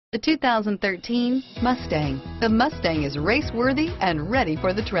The 2013 Mustang. The Mustang is race-worthy and ready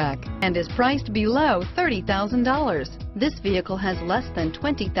for the track and is priced below $30,000. This vehicle has less than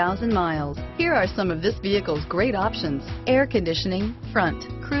 20,000 miles. Here are some of this vehicle's great options: air conditioning, front,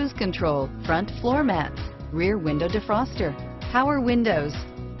 cruise control, front floor mats, rear window defroster, power windows,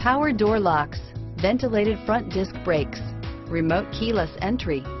 power door locks, ventilated front disc brakes, remote keyless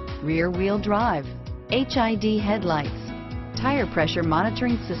entry, rear wheel drive, HID headlights, tire pressure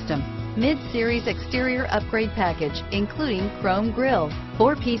monitoring system, mid-series exterior upgrade package including chrome grille,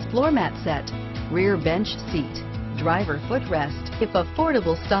 4-piece floor mat set, rear bench seat, driver footrest. If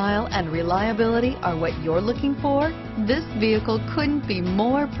affordable style and reliability are what you're looking for, this vehicle couldn't be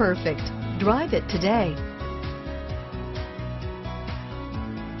more perfect. Drive it today.